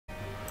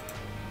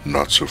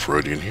Not so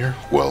Freudian here.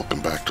 Welcome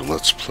back to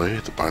Let's Play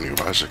The Binding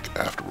of Isaac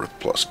Afterbirth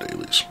Plus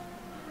Dailies.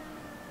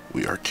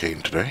 We are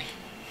Kane today.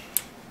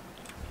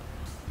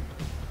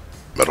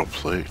 Metal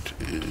plate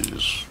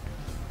is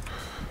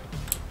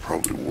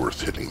probably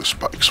worth hitting the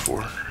spikes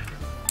for.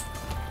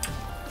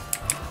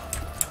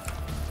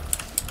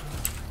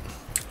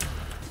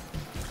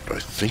 But I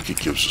think it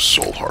gives us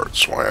soul heart,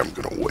 so I am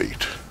going to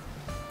wait.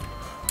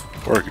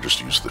 Or I could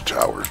just use the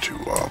tower to,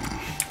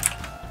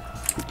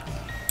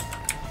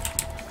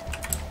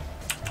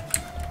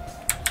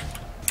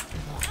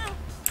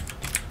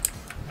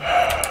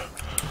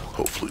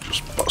 hopefully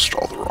just bust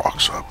all the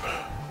rocks up.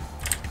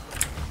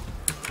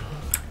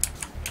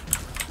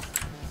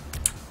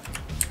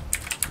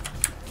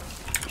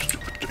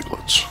 Stupid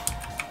diglets.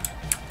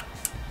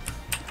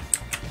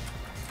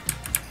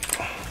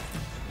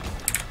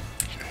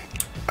 Okay.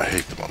 I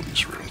hate them on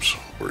these rooms,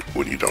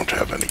 when you don't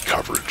have any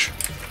coverage.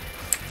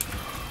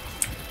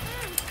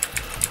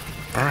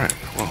 Alright,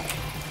 well,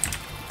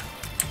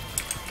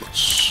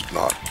 let's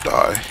not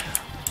die.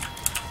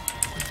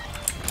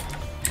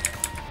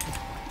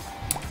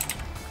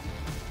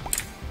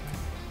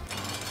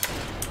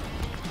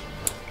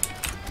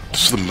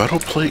 Does the metal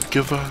plate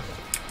give a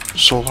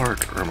soul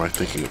heart, or am I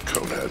thinking of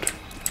Conehead?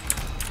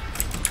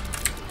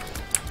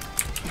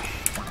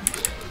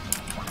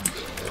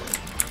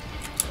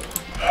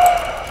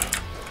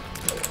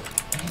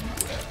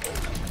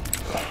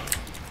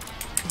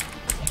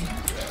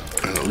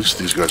 And at least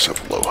these guys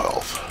have low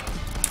health.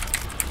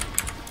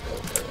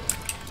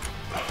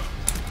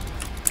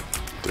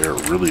 They're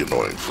really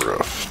annoying for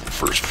a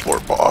first floor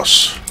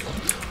boss.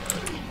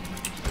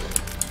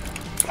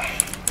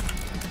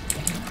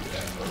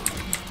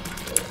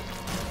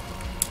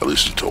 At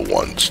least until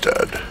one's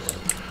dead.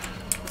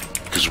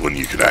 Because when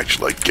you can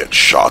actually like get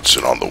shots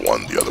in on the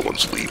one, the other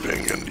one's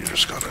leaving, and you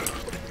just gotta...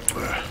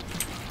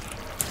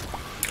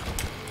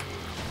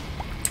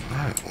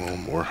 Alright, well,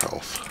 more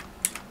health.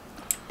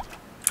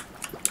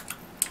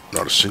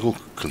 Not a single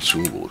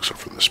consumable except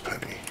for this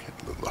penny,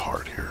 and then the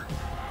heart here.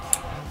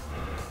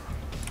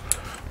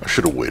 I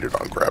should have waited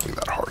on grabbing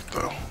that heart,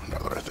 though, now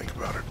that I think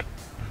about it.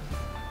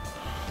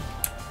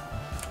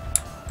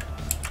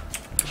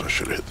 Because I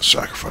should have hit the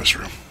sacrifice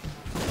room.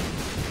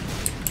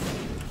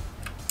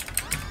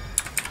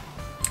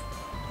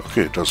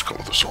 Okay, it does come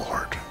with a soul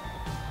heart.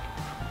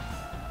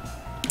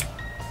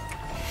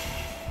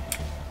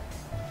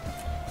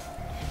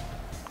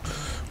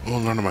 Well,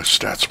 none of my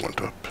stats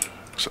went up,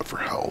 except for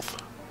health.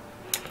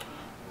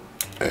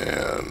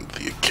 And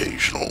the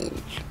occasional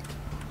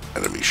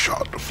enemy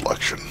shot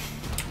deflection.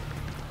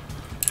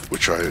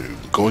 Which I'm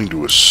going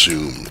to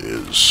assume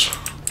is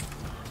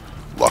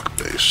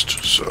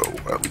luck-based, so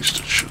at least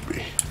it should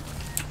be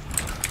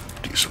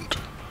decent.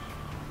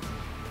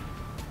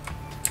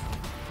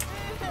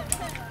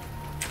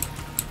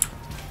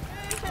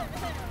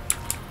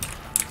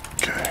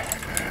 Okay,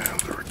 and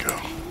there we go.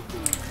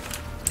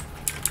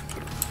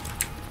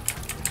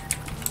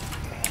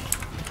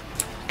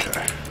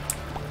 Okay.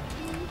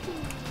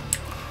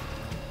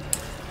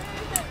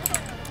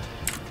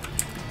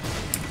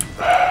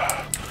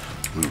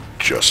 Moved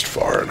just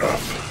far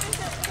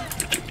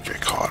enough. It didn't get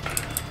caught.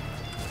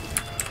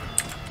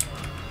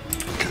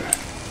 Okay.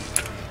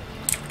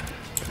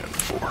 And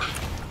 4.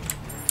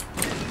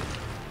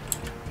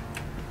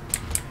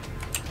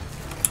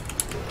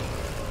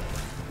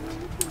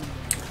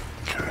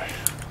 Okay.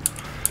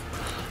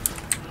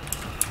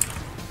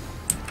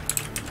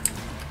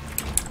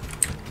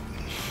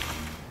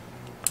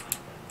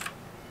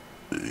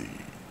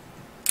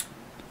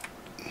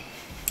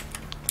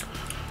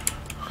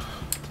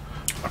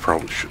 I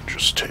probably should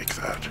just take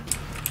that.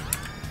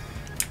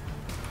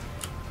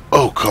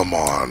 Oh, come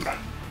on.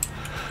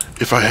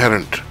 If I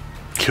hadn't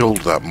killed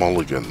that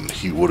mulligan,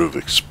 he would have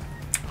exploded.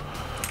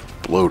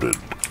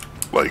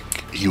 Like,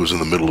 he was in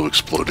the middle of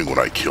exploding when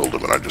I killed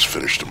him and I just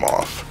finished him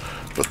off.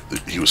 But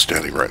he was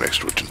standing right next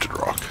to a tinted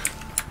rock.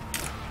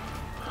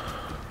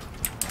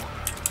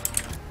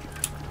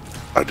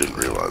 I didn't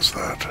realize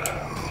that.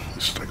 At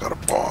least I got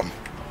a bomb.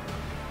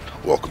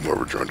 Welcome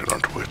whoever joined it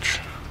on Twitch.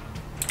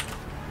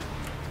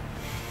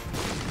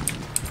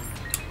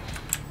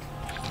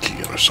 Key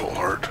and a soul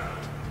heart.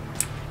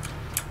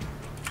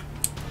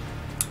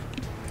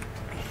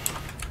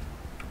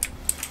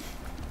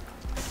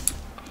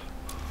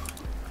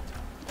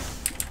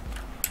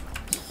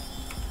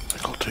 I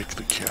think I'll take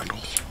the candle.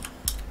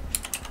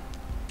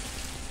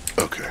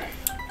 Okay.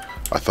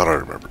 I thought I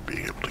remembered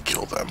being able to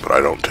kill them, but I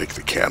don't take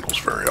the candles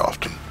very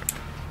often.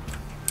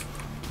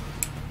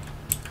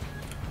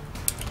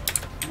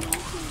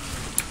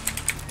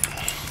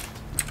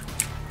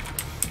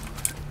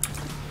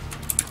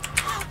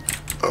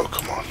 Oh,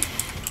 come on.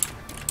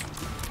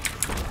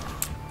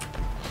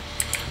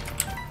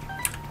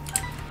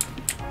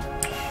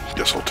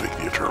 Guess I'll take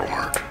the eternal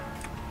heart.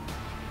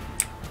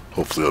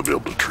 Hopefully I'll be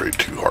able to trade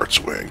 2 hearts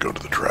away and go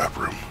to the trap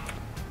room.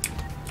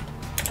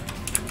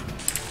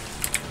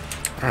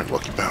 Alright,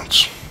 lucky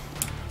bounce.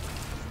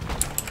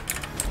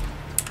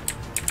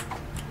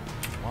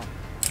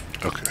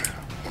 Okay,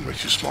 what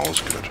makes you small is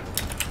good.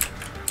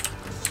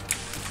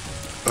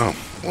 Oh,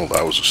 well,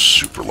 that was a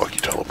super lucky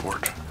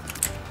teleport.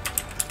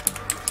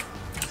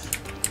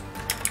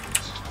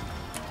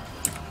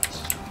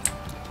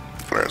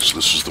 Alright, so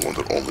this is the one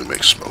that only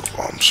makes smoke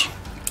bombs.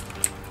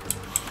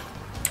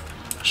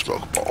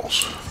 Smoke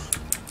balls.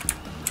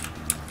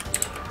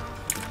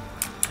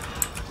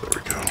 There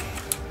we go.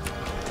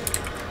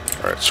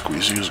 Alright,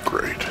 Squeezy is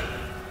great.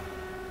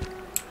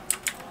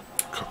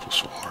 A couple of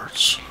soul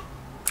hearts.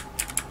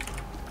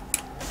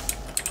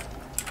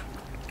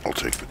 I'll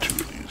take the 2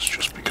 of these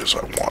just because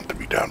I want to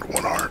be down to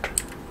 1 heart.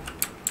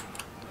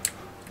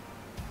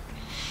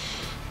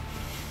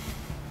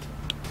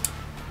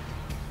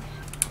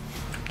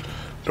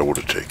 I would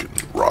have taken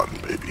Rotten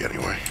Baby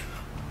anyway.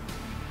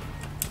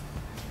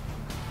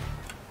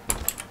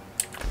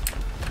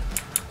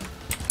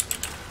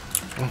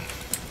 Oh.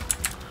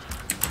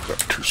 Got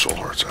 2 soul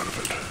hearts out of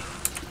it.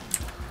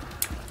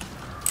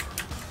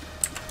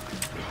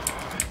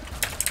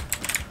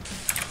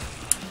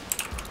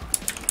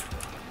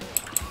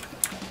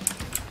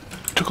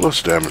 Took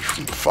less damage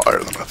from the fire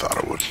than I thought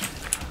it would,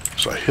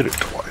 so I hit it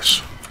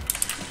twice.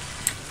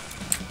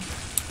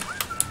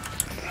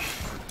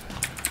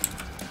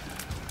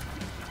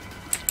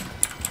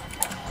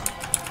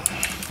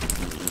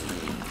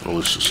 Well,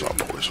 this is not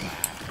poison.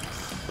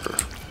 Or,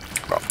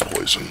 not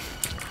poison.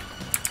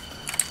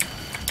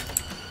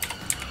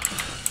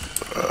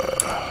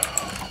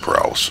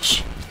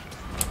 Paralysis.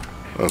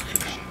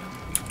 Okay.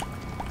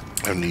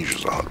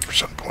 Amnesia's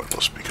 100%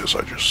 pointless because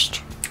I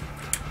just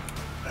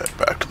head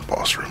back to the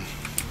boss room.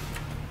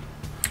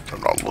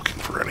 I'm not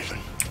looking for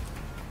anything.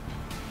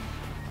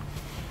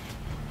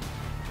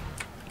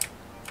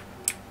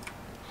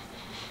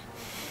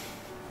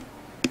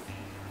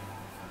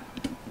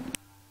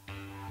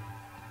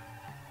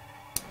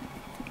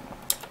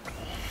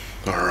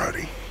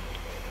 Alrighty.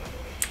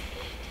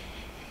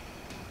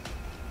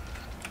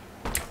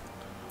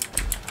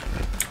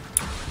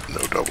 No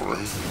double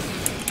room.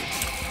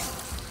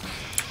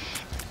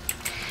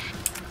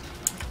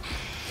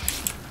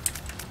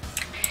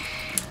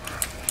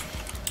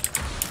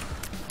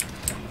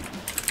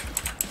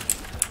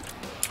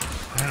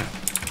 Alright.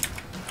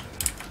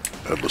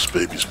 Headless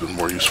Baby's been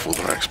more useful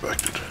than I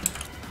expected.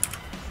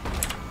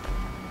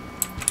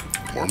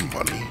 More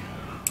money.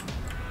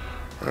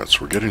 Alright,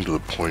 so we're getting to the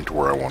point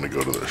where I want to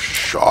go to the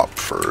shop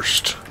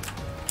first.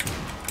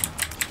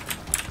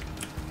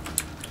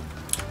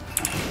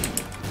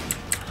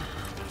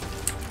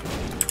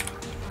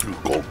 Ooh,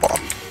 gold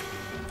bomb.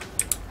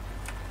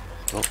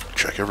 Oh,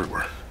 check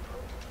everywhere.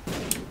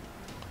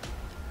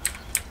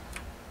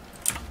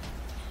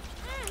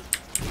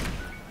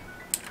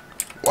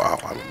 Wow,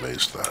 I'm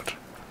amazed that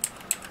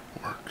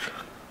worked.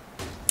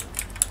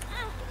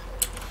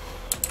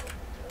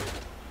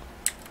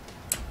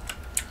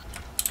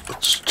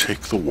 Let's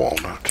take the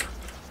walnut.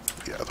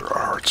 Yeah, there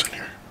are hearts in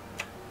here.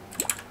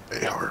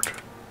 A heart.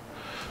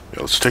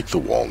 Yeah, let's take the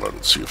walnut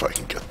and see if I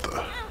can get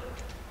the...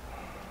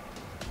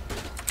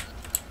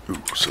 Ooh,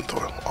 synth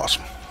oil.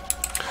 Awesome.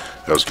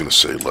 I was gonna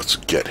say, let's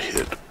get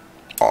hit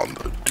on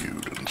the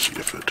dude and see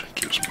if it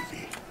gives me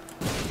the...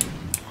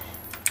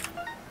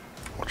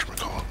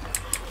 whatchamacallit.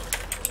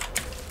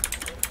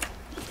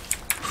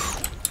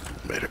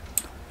 Made it.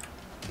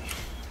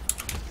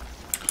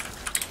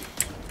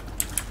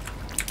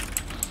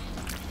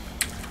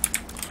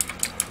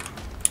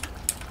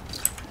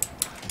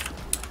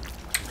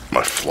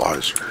 My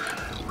flies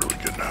are really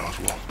good now as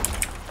well.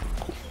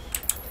 Cool.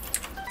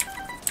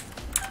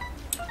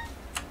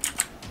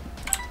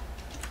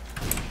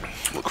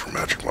 Look for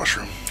magic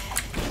mushroom.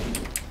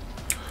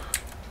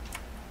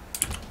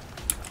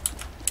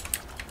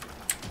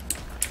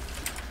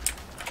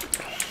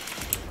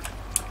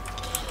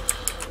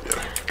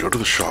 Yeah, go to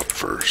the shop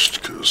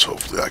first, because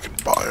hopefully I can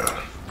buy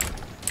a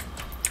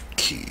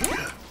key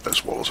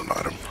as well as an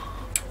item.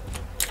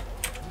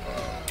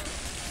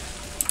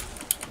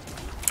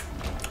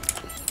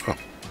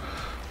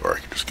 Or I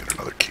can just get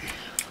another key.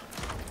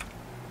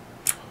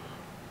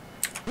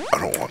 I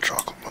don't want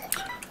chocolate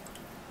milk.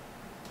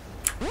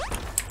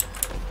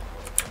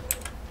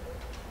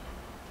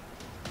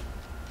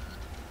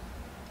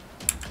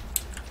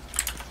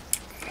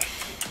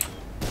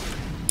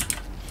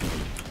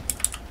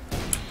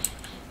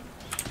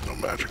 No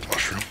magic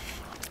mushroom.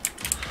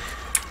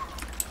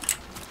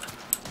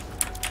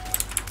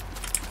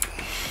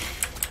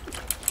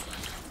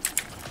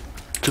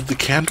 Did the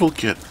candle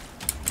get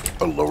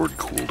a lowered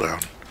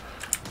cooldown?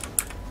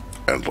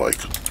 And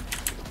like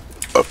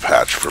a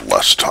patch for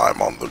less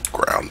time on the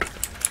ground.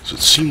 So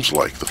it seems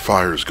like the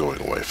fire is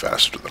going away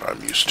faster than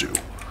I'm used to.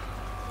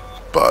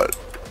 But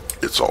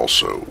it's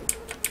also,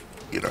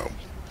 you know,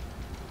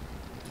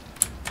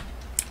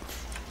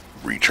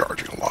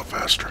 recharging a lot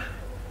faster.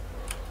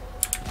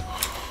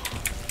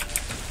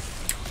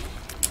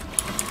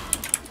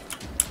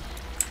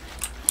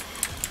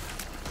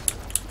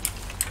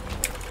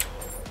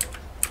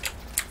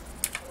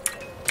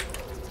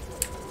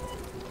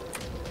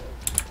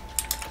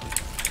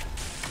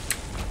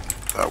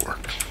 That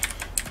worked.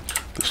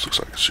 This looks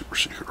like a super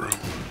secret room.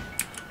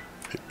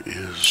 It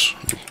is.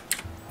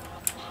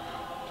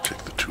 Take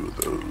the 2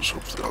 those.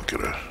 Hopefully I'll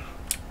get a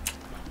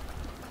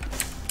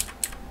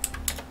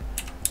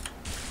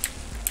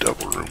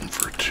devil room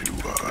for 2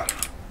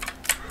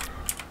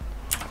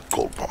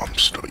 gold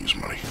bombs. Don't use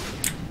money.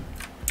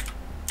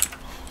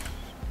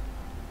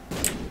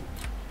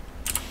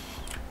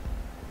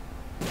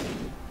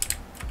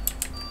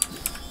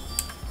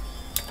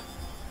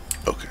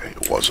 Okay,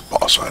 it was a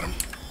boss item,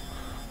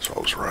 so I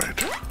was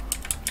right.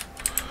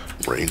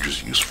 Range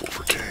is useful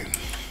for Kane.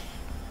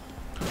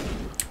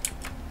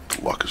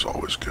 Luck is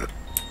always good.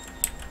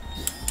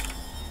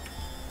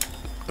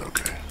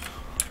 Okay.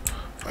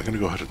 I'm gonna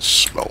go ahead and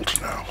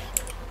smelt now.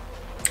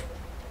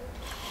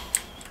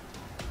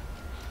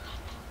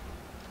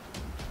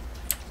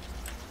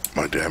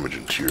 My damage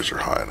and tears are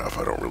high enough,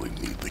 I don't really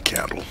need the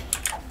candle.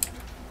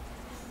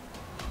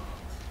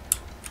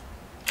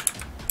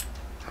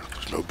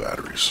 There's no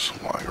batteries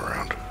lying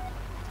around.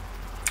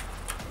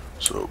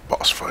 So,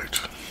 boss fight.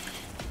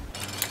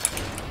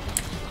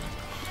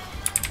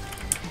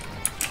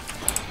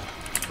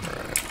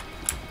 Alright.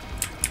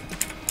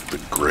 The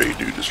gray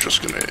dude is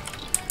just gonna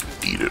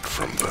eat it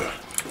from the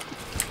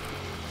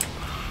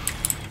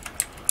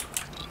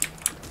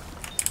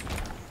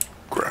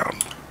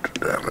ground to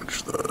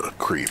damage the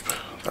creep.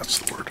 That's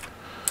the word.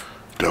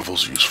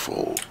 Devil's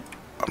useful.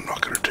 I'm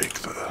not gonna take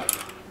the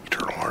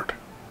eternal heart.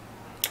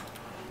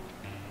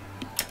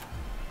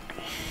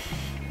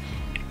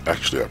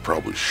 Actually, I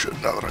probably should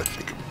now that I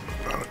think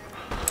about it.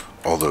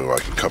 Although I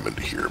can come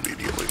into here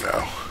immediately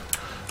now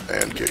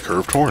and get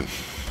curved horn.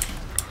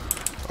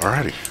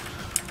 Alrighty.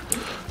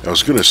 I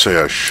was gonna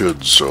say I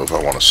should, so if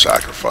I want to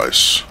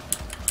sacrifice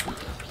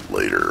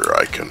later,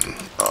 I can,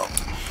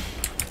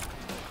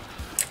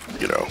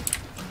 you know,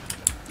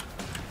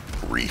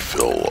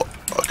 refill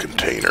a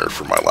container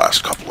for my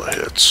last couple of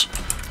hits,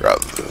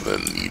 rather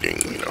than needing,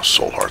 you know,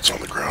 soul hearts on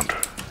the ground.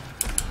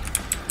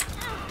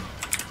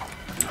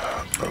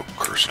 Oh,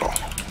 curse it all.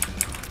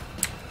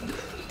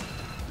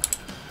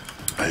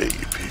 Hey,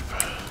 you peep.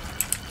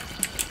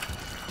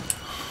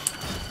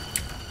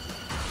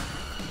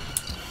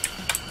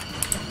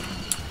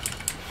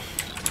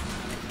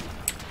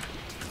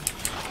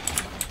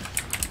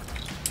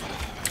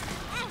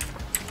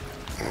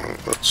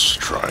 Let's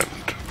try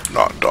and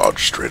not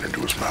dodge straight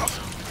into his mouth.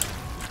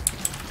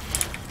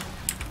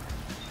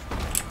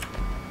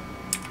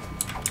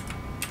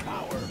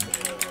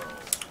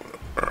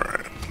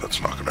 Alright,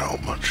 that's not gonna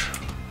help much.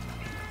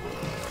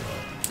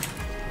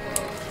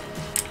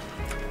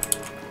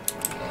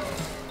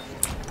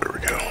 There we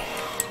go.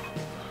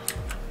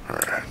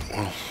 Alright,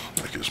 well,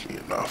 that gives me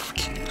enough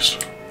keys.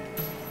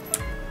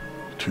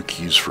 2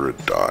 keys for a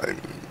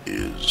dime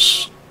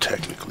is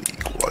technically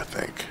equal, I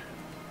think.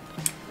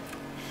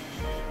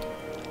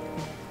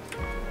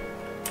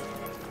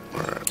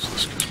 Alright, so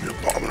this gives me a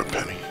bomb and a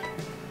penny.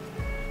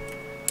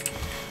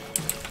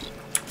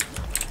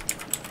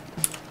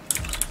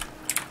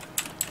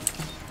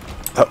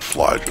 That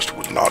fly just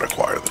would not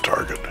acquire the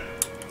target.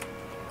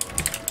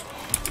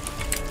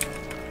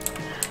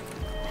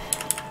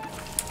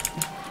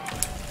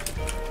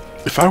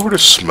 If I were to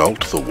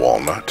smelt the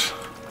walnut,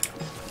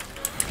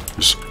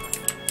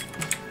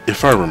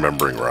 if I'm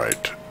remembering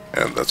right,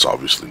 and that's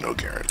obviously no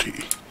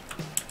guarantee,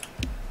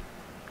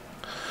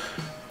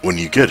 when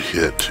you get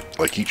hit,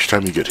 like each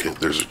time you get hit,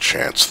 there's a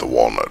chance the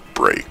walnut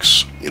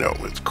breaks, you know,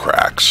 with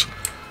cracks,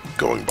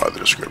 going by the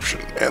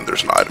description, and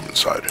there's an item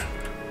inside.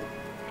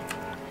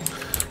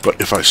 But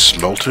if I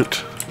smelt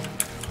it,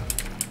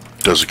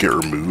 does it get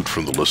removed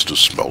from the list of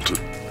smelted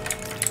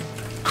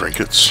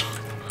trinkets?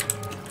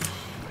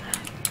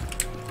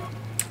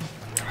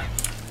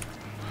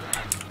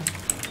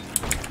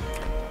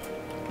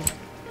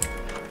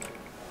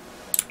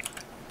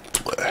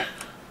 Bleh.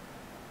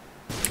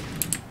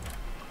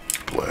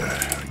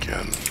 Bleh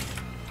again.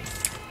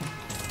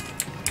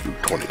 Ooh,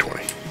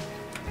 2020.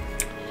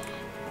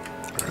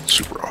 Alright,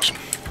 super awesome.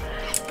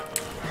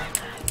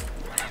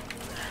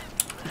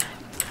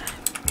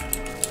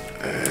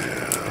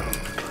 And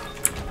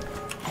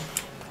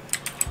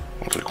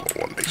I'll take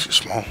one makes you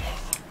small.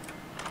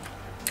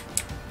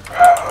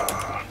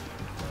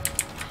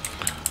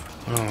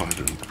 Well, I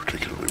didn't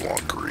particularly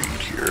want greed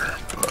here,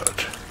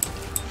 but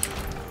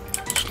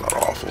it's not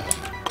awful.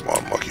 Come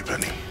on, lucky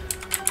penny.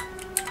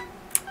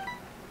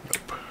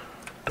 Nope.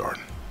 Darn.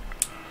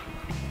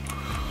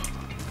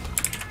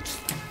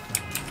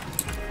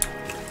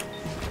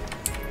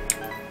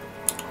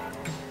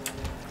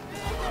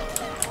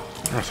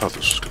 I thought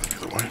this was going to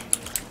be the way.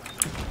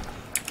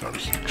 Not a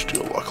huge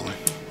deal, luckily.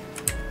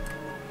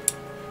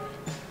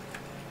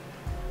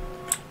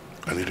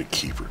 I need a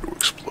keeper to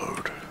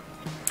explode.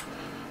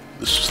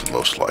 This is the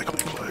most likely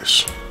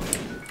place.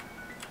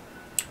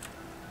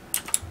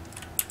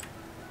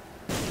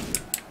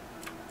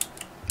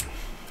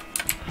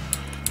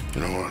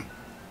 You know what?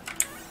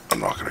 I'm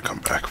not going to come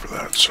back for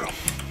that, so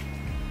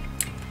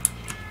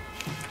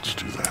let's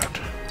do that.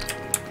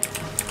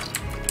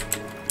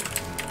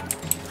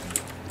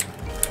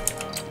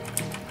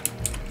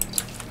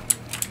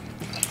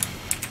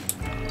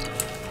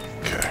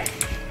 Okay.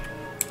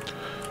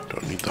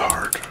 Don't need the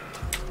heart.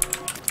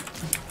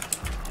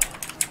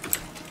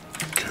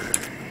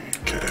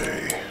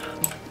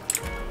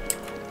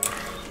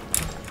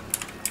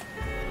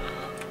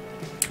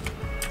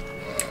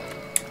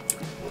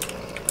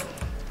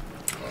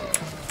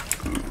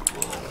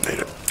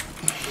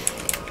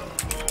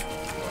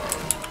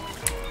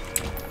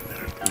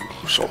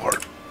 soul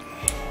heart.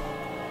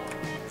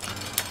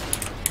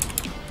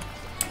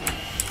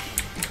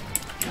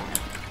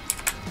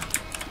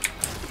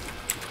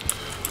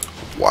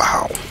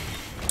 Wow.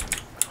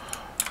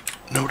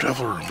 No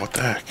devil room, what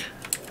the heck?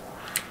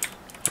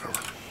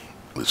 Whatever.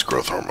 These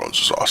growth hormones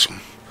is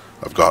awesome.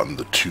 I've gotten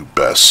the 2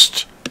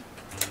 best,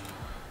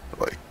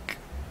 like,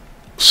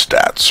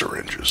 stat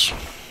syringes.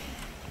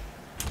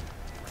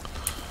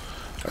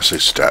 I say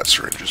stat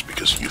syringes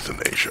because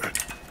euthanasia,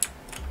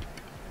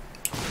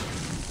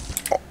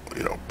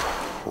 you know,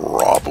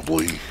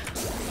 probably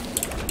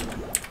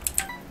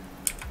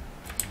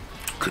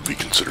could be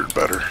considered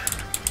better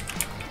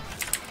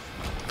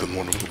than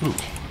one of them. Ooh,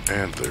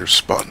 and there's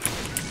spun.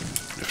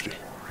 Nifty.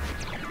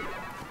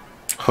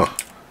 Huh.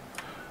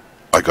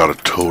 I got a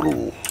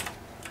total,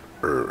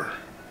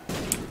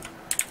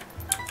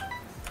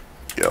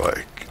 yeah,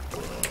 like,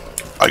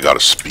 I got a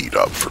speed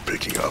up for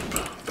picking up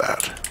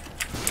that.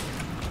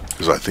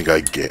 Because I think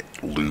I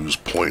lose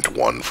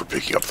 0.1 for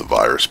picking up the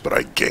virus, but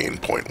I gain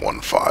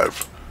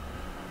 0.15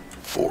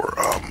 for,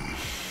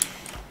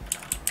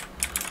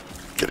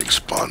 getting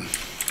spun.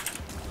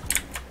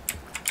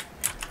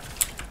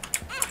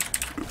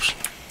 Oops.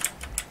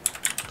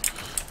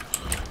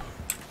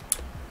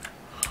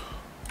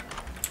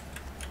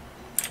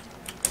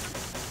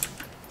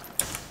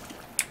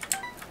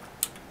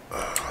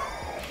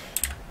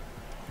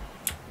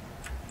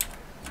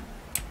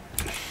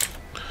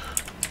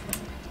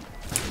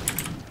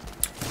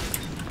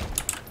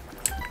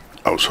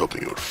 I was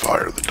hoping it would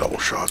fire the double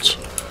shots,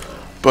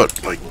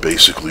 but like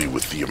basically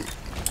with the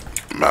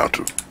amount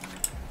of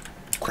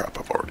crap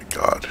I've already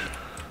got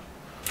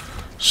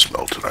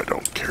smelted, I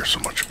don't care so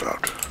much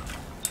about.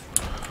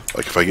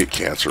 Like if I get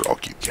cancer, I'll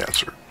keep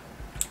cancer.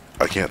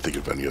 I can't think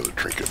of any other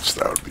trinkets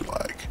that would be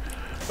like,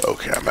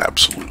 okay, I'm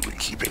absolutely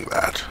keeping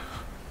that,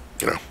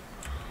 you know.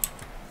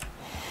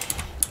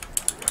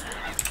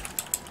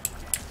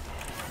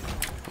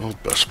 Well,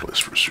 best place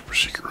for a super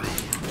secret room,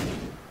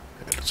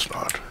 and it's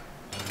not.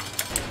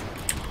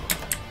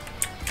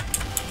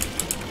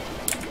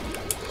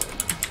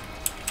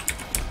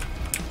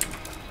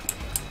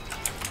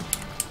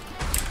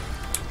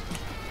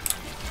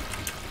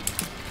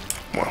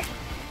 Well,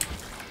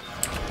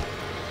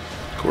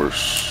 of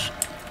course,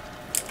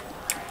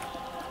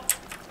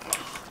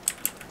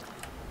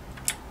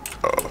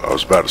 I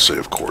was about to say,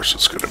 of course,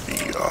 it's going to be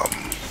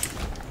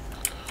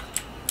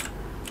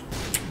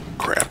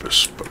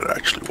Krampus, but it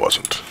actually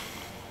wasn't.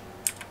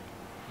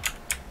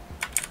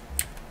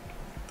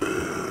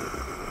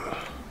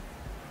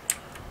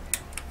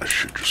 I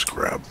should just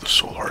grab the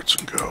soul hearts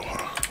and go,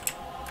 huh?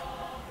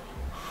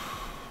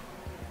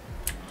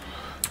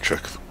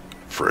 Check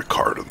for a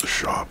card in the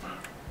shop.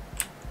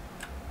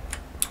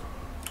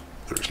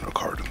 There's no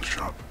card in the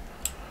shop.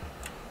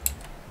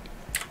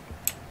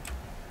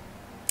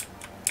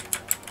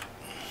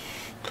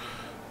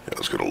 Yeah, I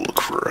was gonna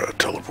look for a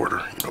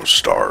teleporter. You know,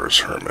 stars,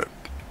 hermit,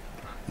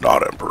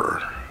 not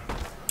emperor,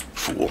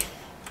 fool.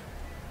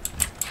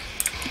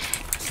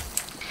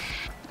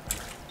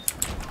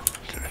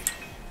 Okay.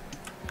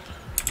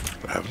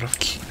 I have enough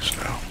keys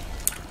now.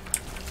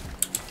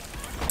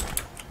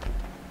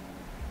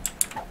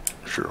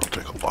 Sure, I'll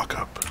take a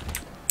lockup.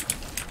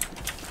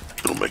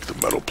 It'll make the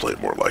metal plate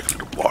more likely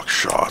to block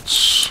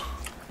shots.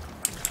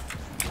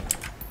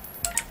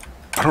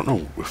 I don't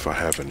know if I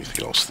have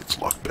anything else that's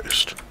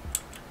luck-based.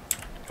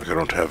 Like, I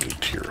don't have any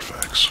tier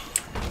effects.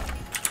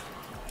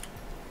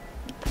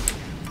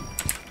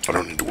 I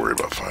don't need to worry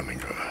about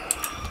finding a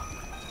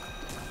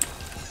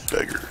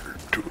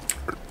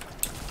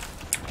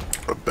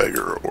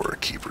beggar or a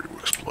keeper to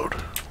explode.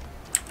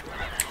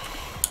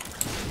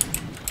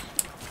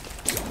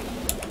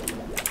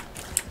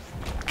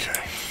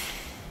 Okay.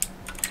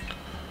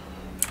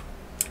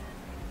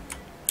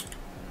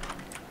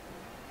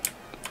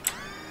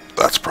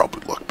 That's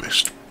probably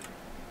luck-based.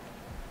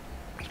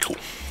 Cool.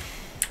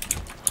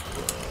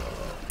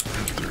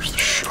 And there's the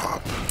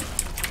shop.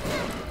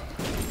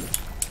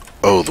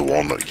 Oh, the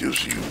walnut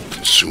gives you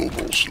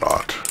consumables,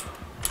 not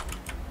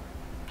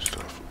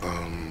stuff.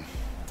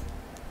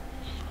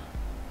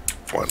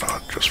 Why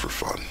not? Just for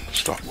fun.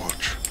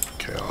 Stopwatch.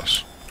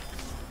 Chaos.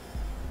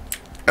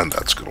 And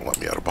that's gonna let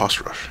me out of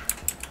boss rush.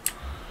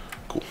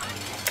 Cool.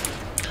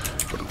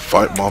 Go and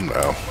fight Mom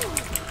now.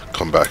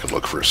 Come back and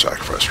look for a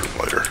sacrifice room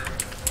later.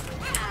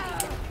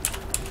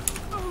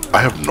 I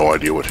have no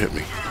idea what hit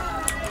me.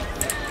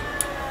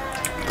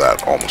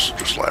 That almost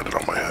just landed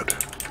on my head.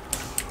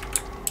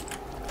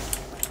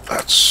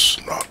 That's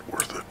not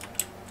worth it.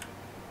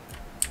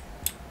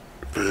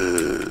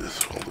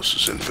 Well, this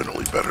is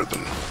infinitely better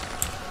than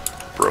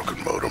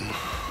broken modem.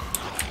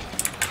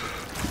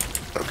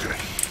 Okay.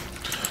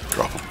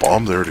 Drop a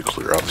bomb there to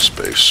clear out the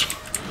space.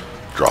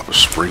 Drop a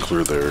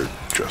sprinkler there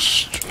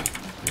just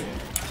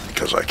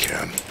because I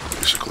can,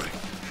 basically.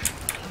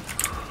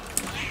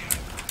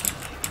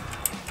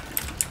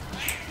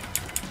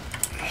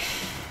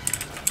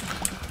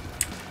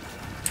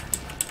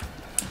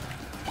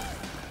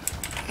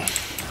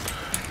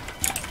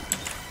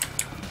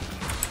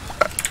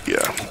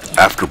 Yeah,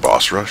 after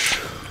boss rush,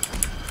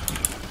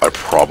 I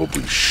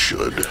probably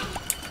should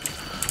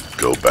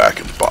go back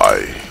and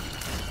buy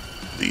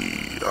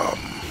the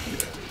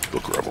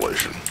Book of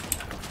Revelation.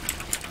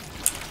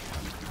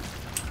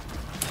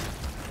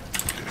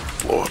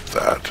 Okay, blow up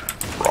that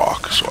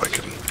rock so I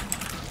can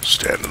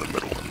stand in the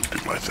middle and do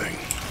my thing.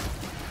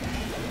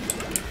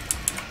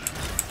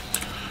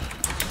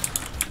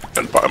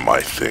 And by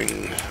my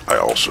thing, I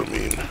also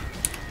mean...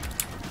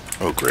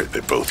 Oh great, they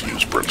both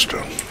use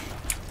brimstone.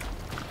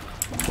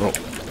 Well,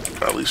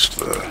 at least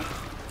the...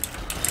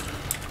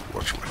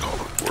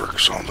 whatchamacallit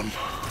works on them.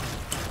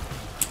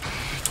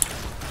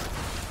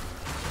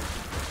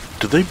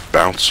 Do they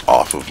bounce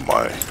off of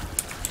my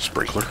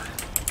sprinkler?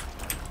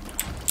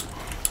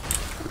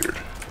 Weird.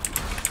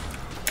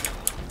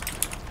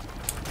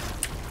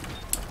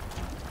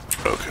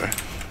 Okay.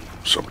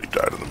 Somebody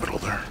died in the middle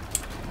there.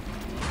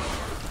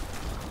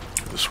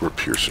 This is where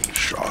piercing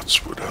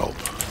shots would help.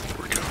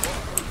 There we go.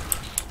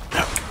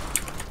 Yeah.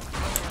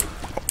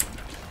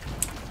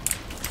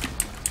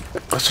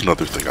 That's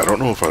another thing. I don't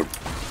know if I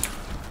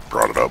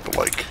brought it up, but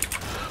like,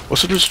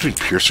 what's the difference between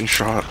piercing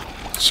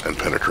shots and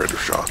penetrative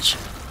shots?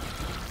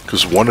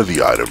 Because one of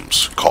the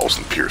items calls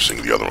them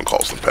piercing, the other one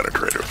calls them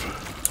penetrative.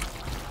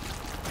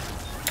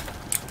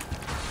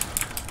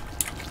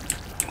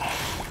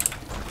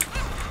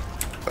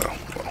 Oh,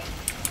 well.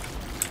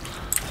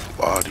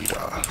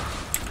 La-di-da.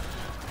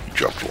 He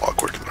jumped a lot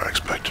quicker than I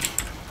expected.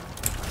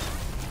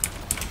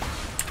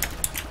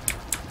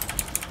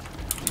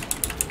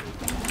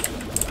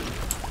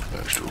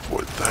 Managed to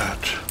avoid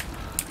that.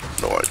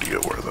 No idea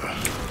where the...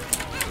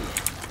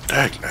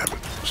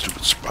 Dagnabbit,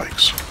 stupid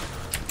spikes.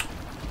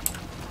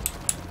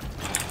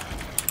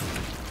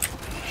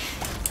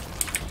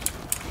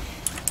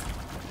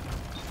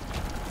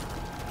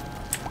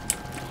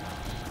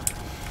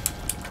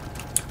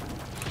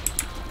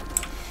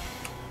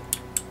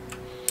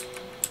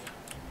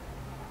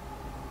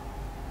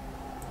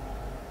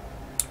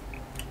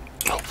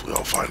 Hopefully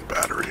I'll find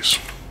batteries.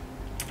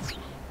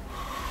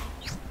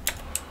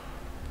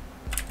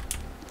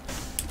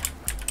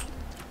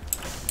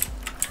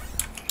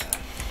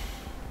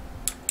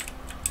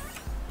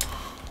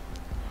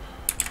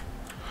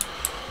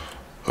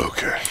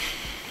 Okay.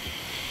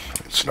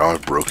 So now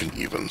I've broken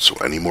even, so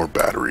any more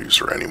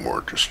batteries or any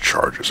more just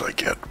charges I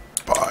get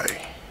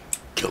by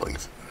killing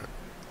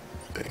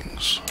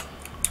things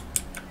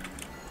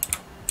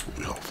will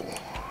be helpful.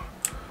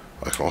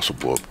 I can also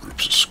blow up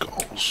groups of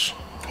skulls.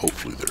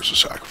 Hopefully there's a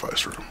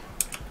sacrifice room.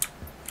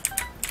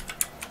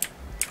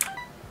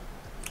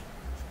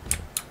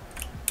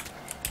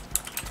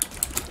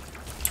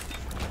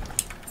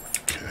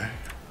 Okay.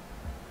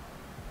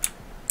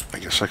 I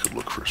guess I could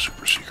look for a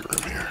super secret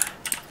room here.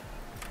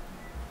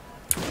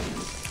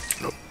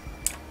 Nope.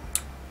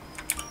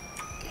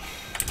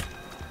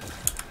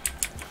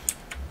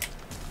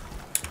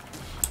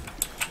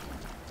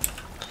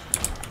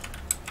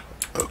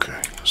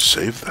 Okay,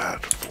 save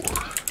that for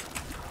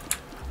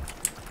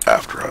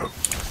after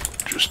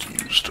I've just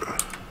used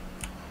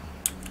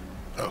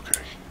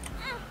okay,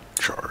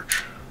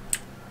 charge.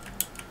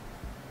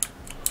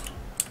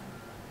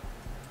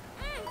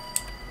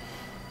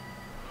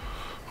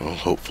 Well,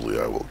 hopefully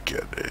I will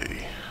get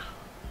a...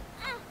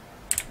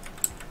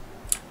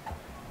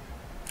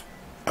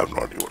 I have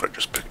no idea what I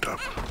just picked up.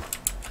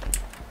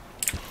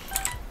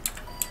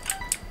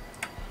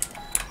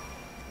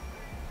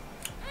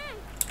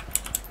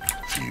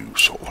 Few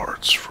soul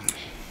hearts from...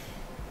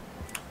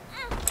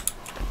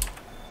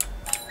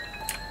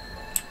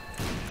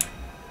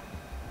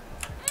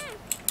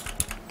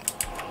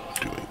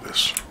 doing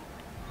this.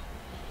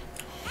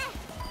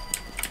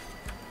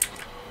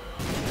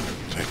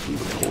 Thankfully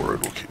the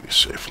Polaroid will keep me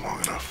safe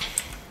long enough.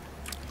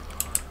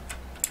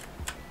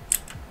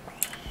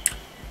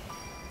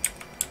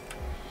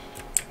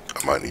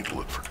 I might need to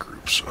look for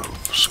groups of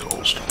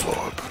skulls to blow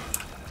up.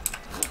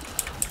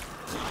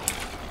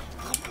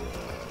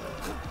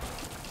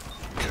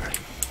 Okay.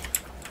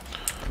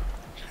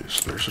 Okay,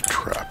 so there's a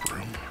trap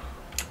room.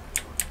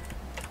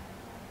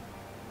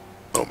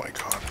 Oh my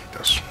god,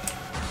 yes.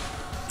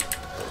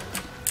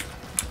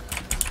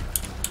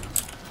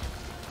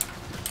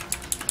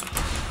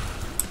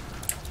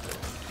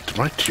 Did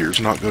my tears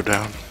not go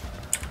down?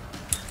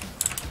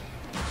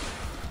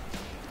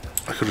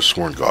 I could have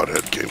sworn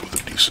Godhead came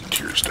with a decent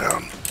tears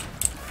down.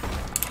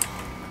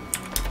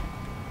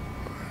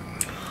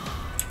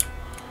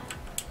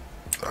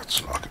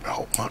 That's not going to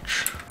help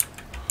much.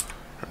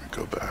 Let me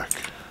go back.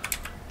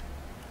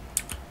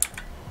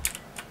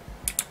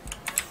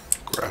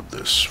 Grab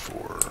this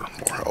for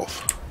more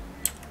health.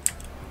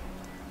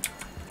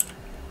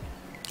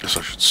 Guess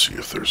I should see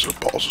if there's a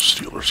balls of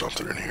steel or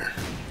something in here.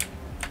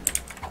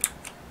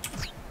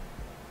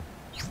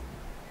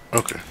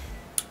 Okay.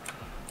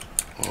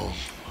 Well,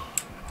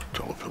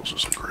 telepills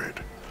isn't great.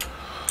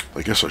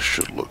 I guess I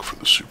should look for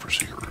the super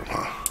secret room,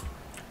 huh?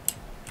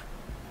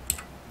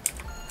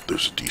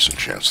 There's a decent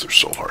chance there's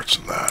soul hearts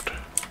in that.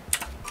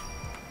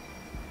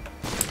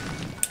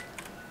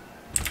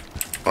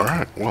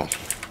 Alright, well.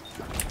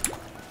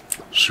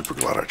 Super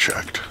glad I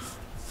checked.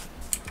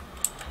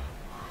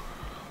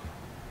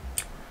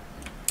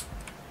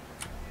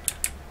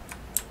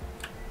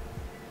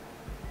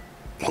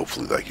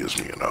 Hopefully that gives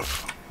me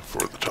enough for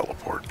the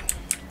teleport.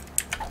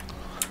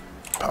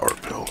 Power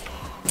pill.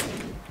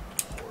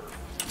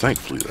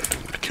 Thankfully that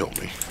didn't kill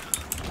me.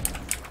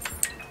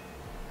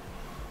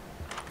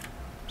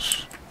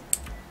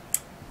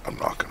 I'm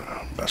not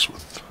gonna mess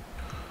with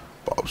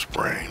Bob's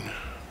brain.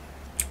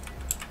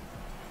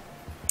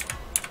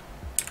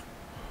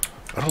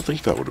 I don't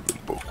think that would have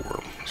been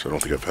bookworm, so I don't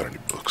think I've had any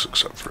books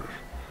except for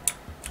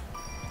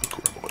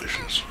book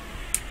revelations.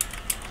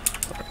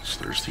 Alright,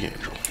 so there's the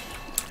angel.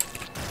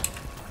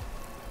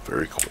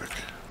 Very quick.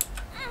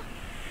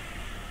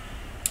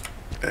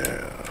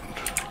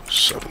 And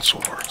 7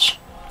 swords.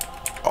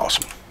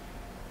 Awesome.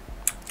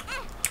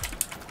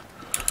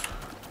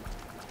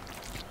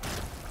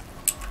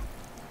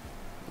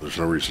 There's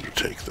no reason to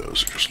take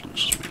those, it just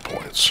loses me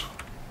points.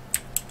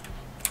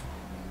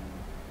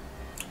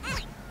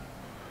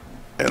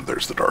 And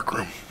there's the dark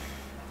room.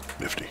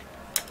 Nifty.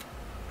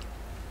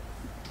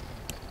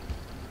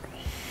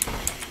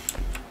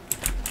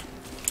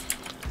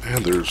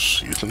 And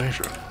there's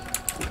euthanasia,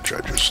 which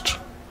I just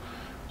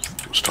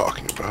was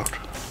talking about.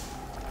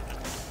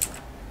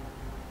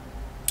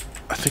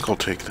 I think I'll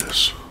take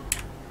this.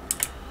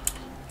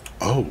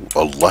 Oh,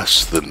 a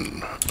less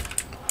than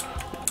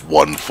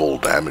 1 full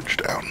damage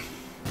down.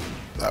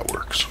 That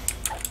works.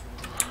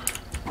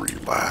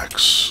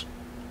 Relax.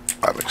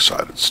 I'm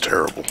excited. It's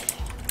terrible.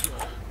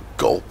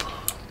 Gulp.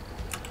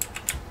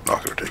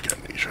 Not gonna take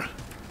amnesia.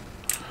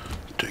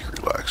 Take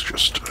relax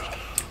just to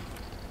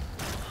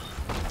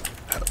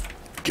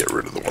get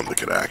rid of the one that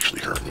could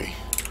actually hurt me.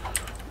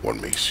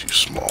 One makes you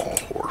small,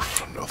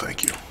 Orf. No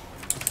thank you.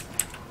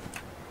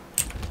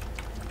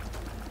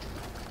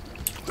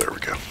 There we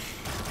go.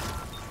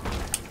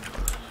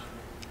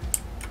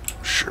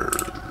 Sure.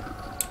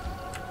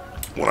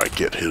 When I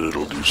get hit,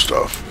 it'll do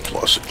stuff.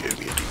 Plus, it gave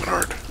me a demon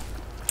heart.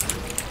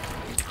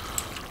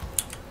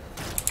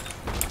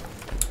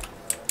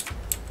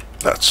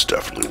 That's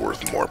definitely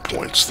worth more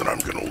points than I'm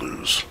gonna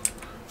lose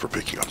for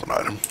picking up an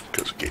item,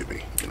 because it gave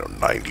me,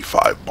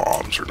 95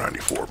 bombs or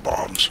 94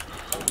 bombs.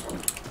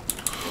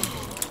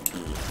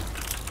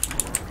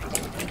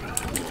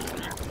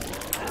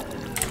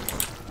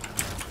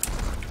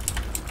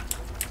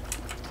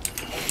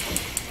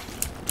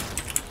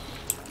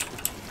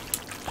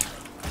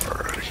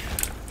 Alrighty.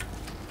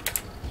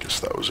 Guess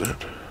that was it.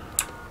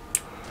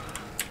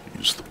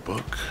 Use the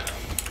book.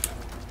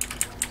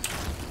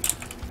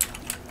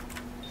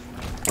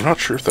 I'm not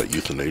sure if that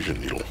euthanasia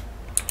needle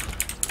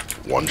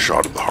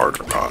one-shotted the heart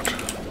or not.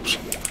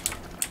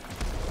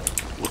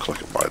 Looked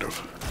like it might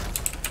have.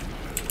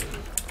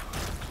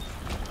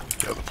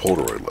 Yeah, the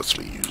Polaroid lets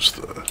me use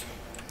the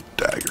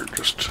dagger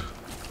just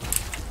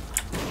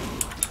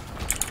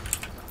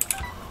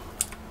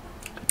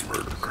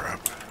murder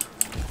crap.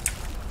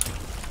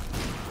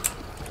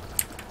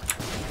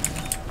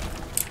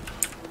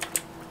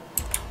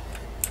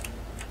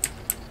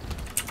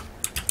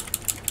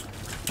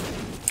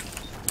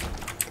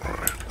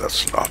 Alright,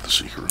 that's not the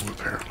secret room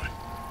apparently.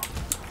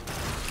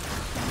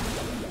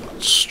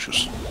 Let's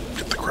just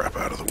get the crap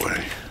out of the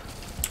way.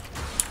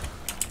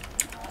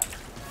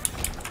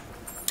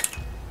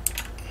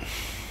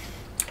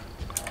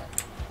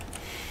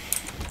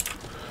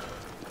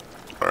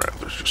 Alright,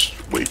 there's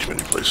just way too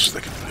many places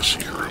that can be a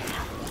secret room.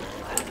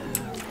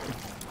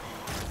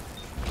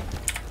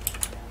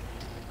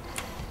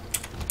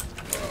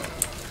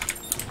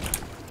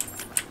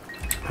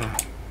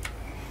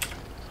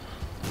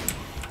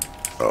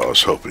 I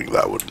was hoping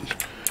that would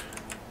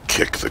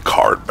kick the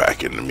card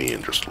back into me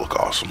and just look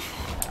awesome.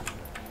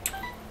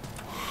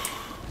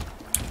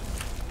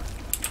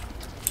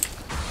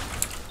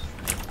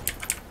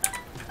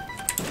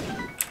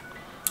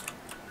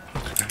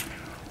 Okay.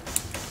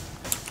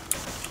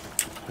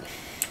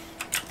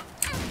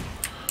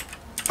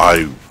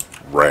 I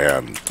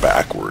ran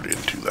backward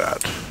into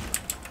that.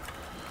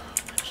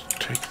 Just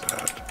take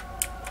that.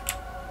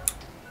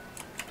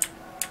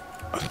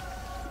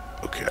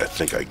 Okay, I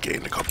think I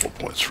gained a couple of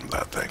points from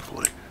that,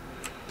 thankfully.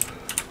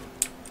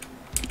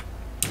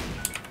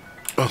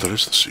 Oh, that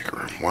is the secret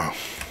room. Wow.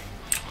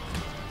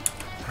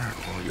 Alright,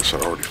 well, I guess I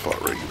already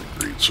fought regular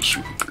greed, so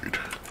super greed.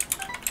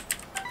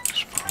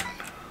 It's fine.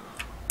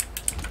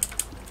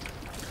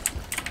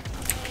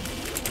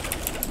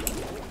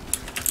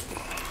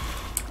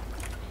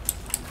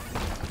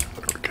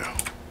 There we go.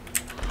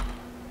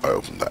 I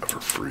opened that for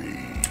free.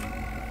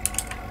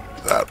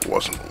 That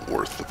wasn't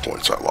worth the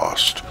points I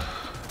lost.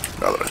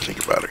 Now that I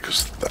think about it,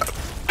 because that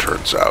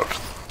turns out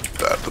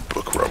that the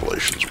Book of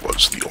Revelations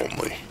was the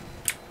only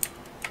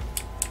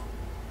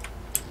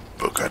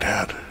book I'd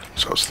had,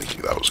 so I was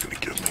thinking that was going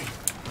to give me,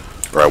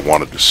 or I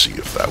wanted to see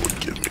if that would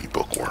give me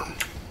Bookworm,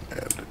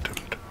 and it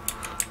didn't.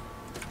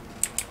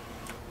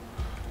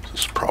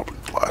 This is probably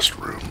the last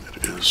room.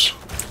 It is.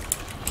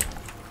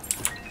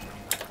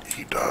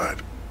 He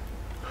died.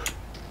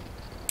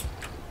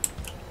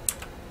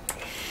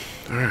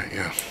 Alright,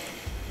 yeah.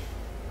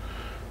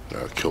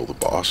 Now kill the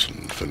boss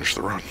and finish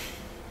the run.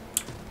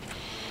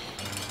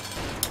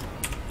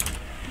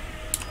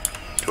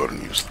 Go ahead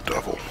and use the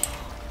devil.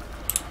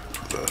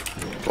 the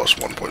plus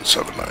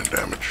 1.79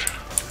 damage.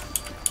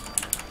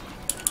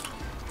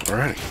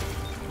 Alrighty.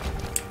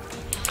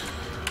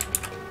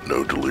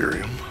 No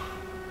delirium.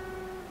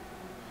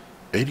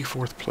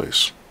 84th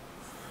place.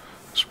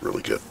 That's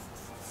really good.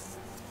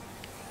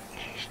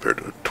 Compared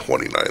to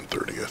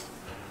 29/30th.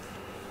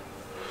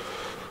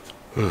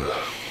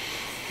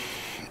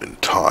 In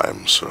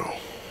time, so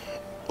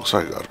looks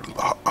like I got in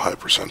the high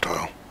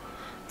percentile.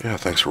 Yeah,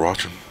 thanks for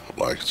watching.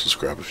 Like and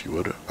subscribe if you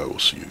would. I will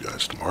see you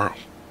guys tomorrow.